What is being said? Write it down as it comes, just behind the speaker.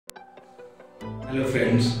Hello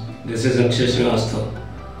friends, this is Akshay Srivastava.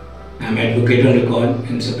 I am advocate on record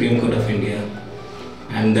in Supreme Court of India.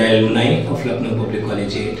 I am the alumni of LUCKNOW Public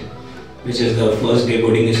Collegiate, which is the first day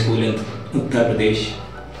boarding school in Uttar Pradesh.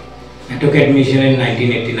 I took admission in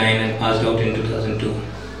 1989 and passed out in 2002.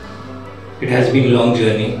 It has been a long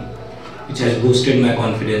journey, which has boosted my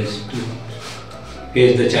confidence to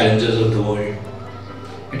face the challenges of the world.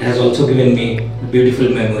 It has also given me beautiful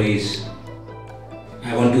memories.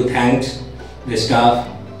 I want to thank the staff,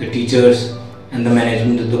 the teachers and the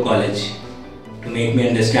management of the college to make me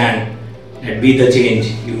understand that be the change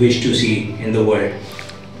you wish to see in the world.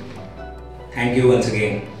 Thank you once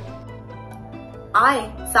again.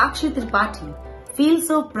 I, Sakshi Tripathi, feel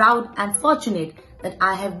so proud and fortunate that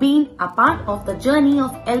I have been a part of the journey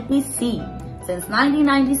of LPC since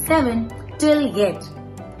 1997 till yet.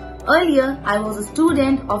 Earlier, I was a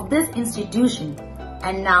student of this institution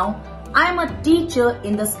and now I am a teacher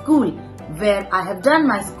in the school where I have done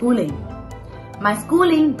my schooling. My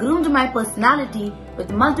schooling groomed my personality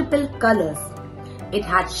with multiple colors. It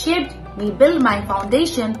had shaped me build my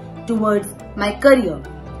foundation towards my career.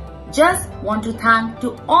 Just want to thank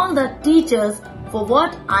to all the teachers for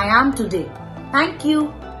what I am today. Thank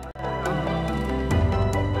you.